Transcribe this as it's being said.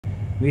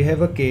We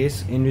have a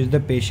case in which the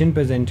patient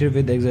presented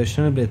with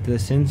exertional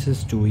breathlessness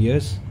since 2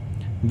 years.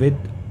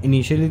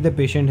 Initially the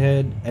patient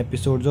had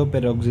episodes of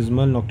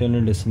paroxysmal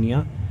nocturnal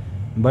dyspnea,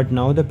 but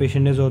now the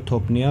patient has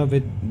orthopnea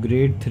with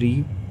grade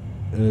 3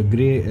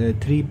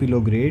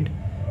 pilograde,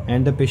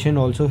 and the patient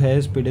also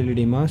has pedal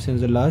edema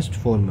since the last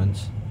 4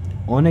 months.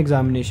 On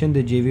examination,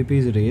 the JVP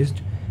is raised.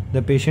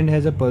 The patient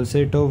has a pulse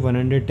rate of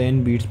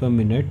 110 beats per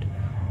minute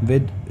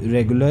with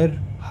regular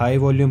high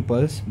volume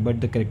pulse, but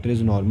the character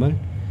is normal.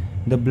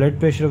 The blood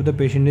pressure of the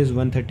patient is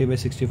 130 by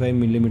 65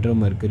 mm of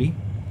mercury.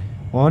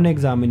 On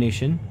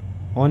inspection,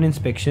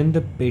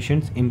 the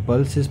patient's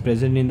impulse is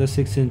present in the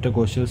 6th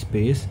intercostal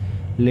space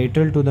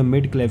lateral to the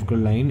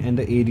mid-clavicular line, and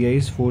the area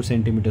is 4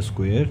 cm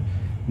square.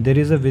 There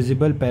is a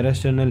visible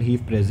parasternal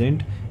heave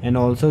present, and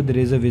also there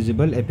is a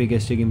visible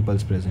epigastric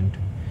impulse present.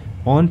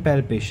 On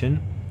palpation,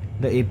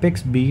 the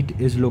apex beat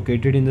is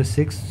located in the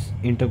 6th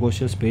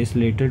intercostal space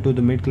lateral to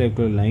the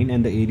mid-clavicular line,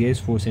 and the area is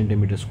 4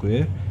 cm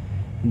square.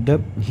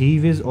 The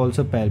heave is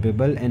also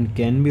palpable and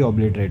can be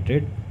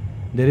obliterated.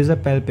 There is a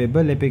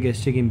palpable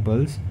epigastric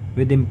impulse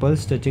with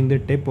impulse touching the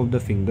tip of the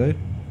finger,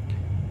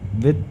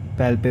 with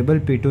palpable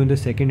P2 in the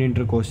 2nd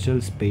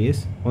intercostal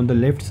space on the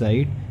left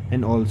side,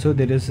 and also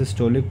there is a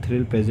systolic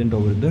thrill present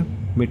over the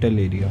mitral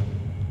area.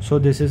 So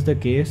this is the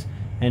case,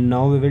 and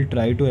now we will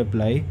try to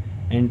apply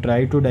and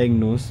try to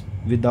diagnose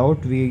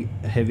without we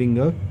having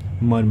a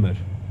murmur.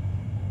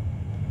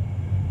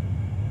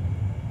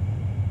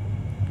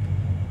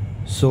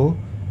 So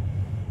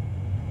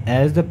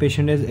as the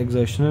patient has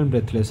exertional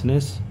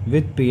breathlessness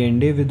with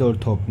PND with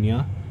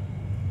orthopnea,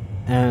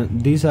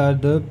 and these are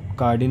the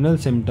cardinal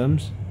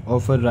symptoms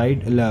of a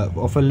left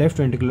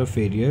ventricular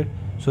failure.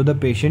 So the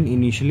patient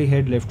initially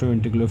had left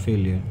ventricular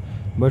failure,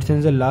 but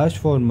since the last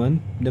 4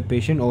 months the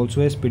patient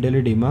also has pedal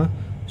edema,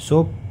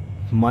 so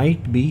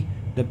might be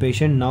the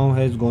patient now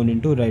has gone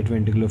into right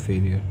ventricular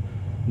failure.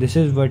 This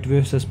is what we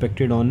have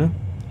suspected on a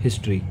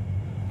history.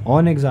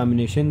 On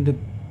examination, the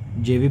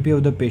JVP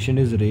of the patient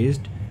is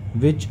raised,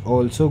 which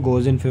also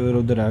goes in favor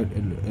of the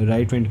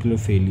right ventricular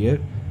failure.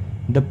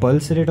 The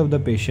pulse rate of the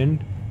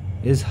patient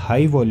is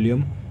high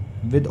volume,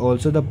 with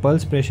also the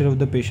pulse pressure of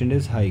the patient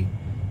is high.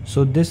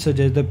 So this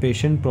suggests the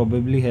patient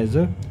probably has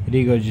a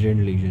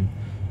regurgitant lesion.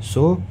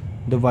 So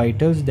the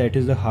vitals, that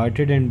is the heart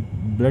rate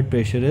and blood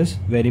pressure, is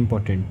very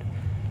important,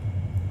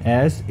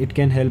 as it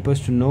can help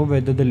us to know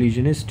whether the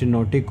lesion is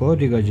stenotic or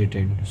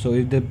regurgitant. So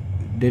if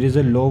there is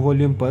a low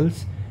volume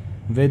pulse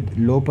with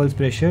low pulse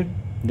pressure,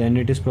 then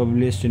it is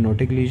probably a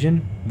stenotic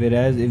lesion,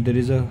 whereas if there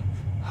is a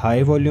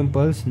high volume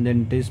pulse,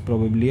 then it is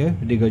probably a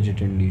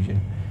regurgitant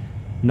lesion.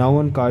 Now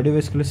on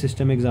cardiovascular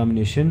system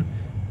examination,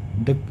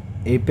 the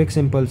apex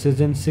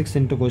impulses in 6th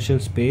intercostal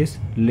space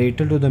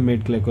lateral to the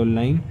mid-clavicular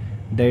line.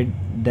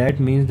 That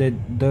means that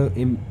the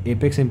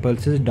apex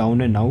impulse is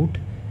down and out,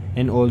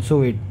 and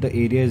also the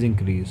area is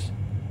increased.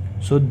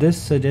 So this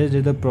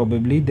suggests that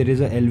probably there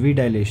is a LV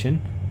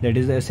dilation, that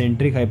is the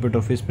eccentric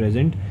hypertrophy is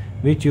present,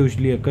 which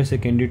usually occurs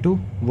secondary to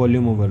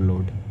volume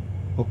overload.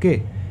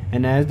 Okay,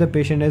 and as the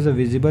patient has a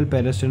visible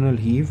parasternal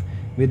heave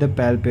with a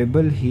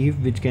palpable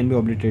heave which can be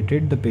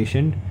obliterated, the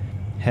patient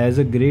has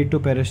a grade 2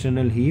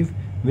 parasternal heave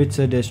which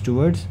suggests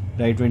towards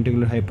right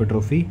ventricular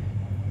hypertrophy.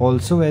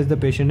 Also, as the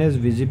patient has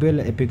visible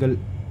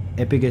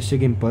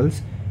epigastric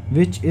impulse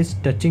which is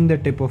touching the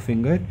tip of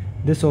finger,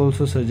 this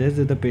also suggests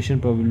that the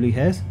patient probably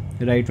has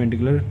right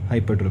ventricular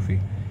hypertrophy.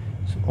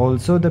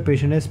 Also, the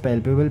patient has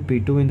palpable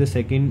P2 in the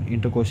 2nd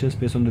intercostal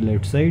space on the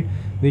left side,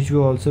 which we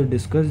also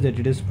discussed that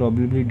it is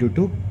probably due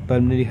to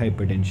pulmonary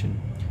hypertension.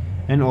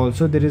 And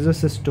also there is a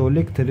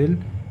systolic thrill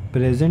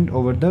present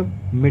over the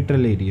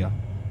mitral area.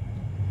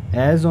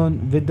 As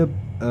on with the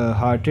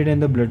heart rate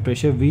and the blood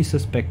pressure, we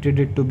suspected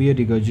it to be a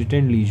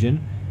regurgitant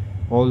lesion.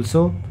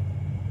 Also,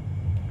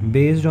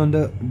 based on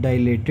the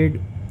dilated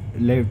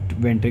left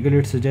ventricle,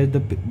 it suggests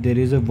that there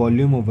is a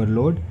volume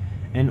overload,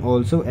 and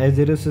also as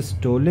there is a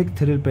systolic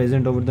thrill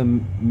present over the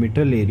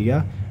mitral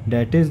area,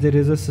 that is there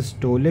is a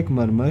systolic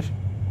murmur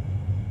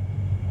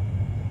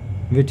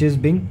which is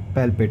being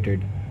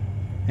palpated,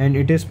 and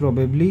it is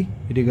probably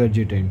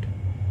regurgitant.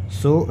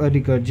 So a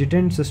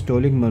regurgitant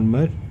systolic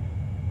murmur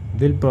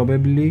will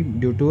probably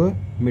due to a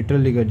mitral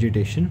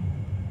regurgitation,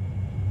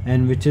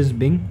 and which is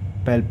being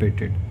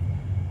palpated.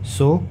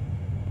 So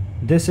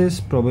this is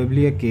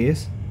probably a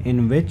case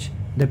in which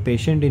the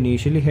patient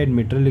initially had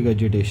mitral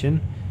regurgitation,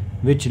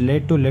 which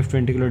led to left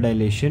ventricular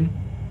dilation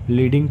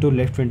leading to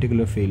left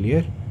ventricular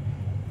failure.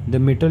 The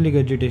mitral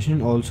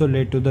regurgitation also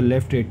led to the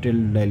left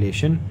atrial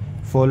dilation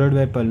followed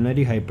by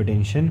pulmonary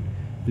hypertension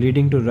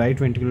leading to right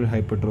ventricular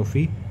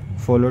hypertrophy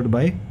followed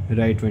by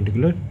right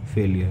ventricular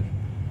failure.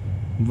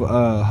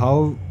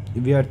 How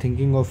we are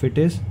thinking of it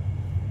is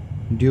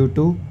due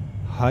to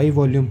high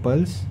volume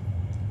pulse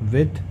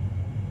with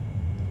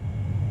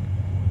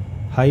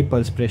high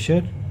pulse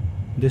pressure,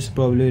 this is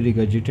probably a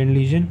regurgitant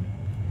lesion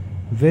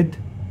with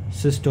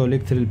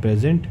systolic thrill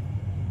present,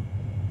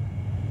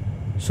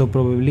 so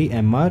probably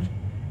MR.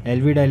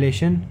 LV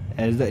dilation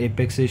as the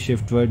apex is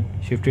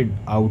shifted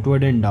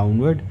outward and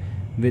downward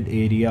with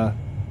area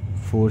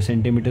 4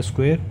 cm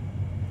square.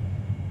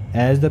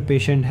 As the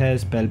patient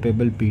has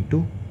palpable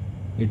P2,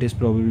 it is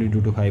probably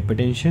due to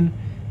hypertension.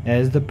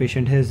 As the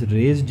patient has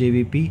raised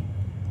JVP,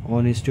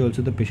 on history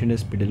also the patient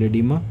has pedal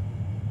edema.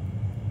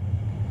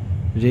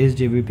 Raised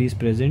JVP is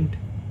present.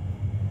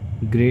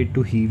 Grade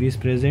 2 heave is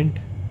present.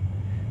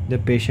 The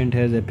patient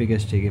has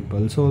epigastric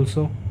impulse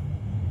also.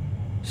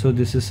 So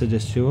this is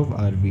suggestive of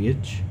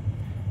RVH.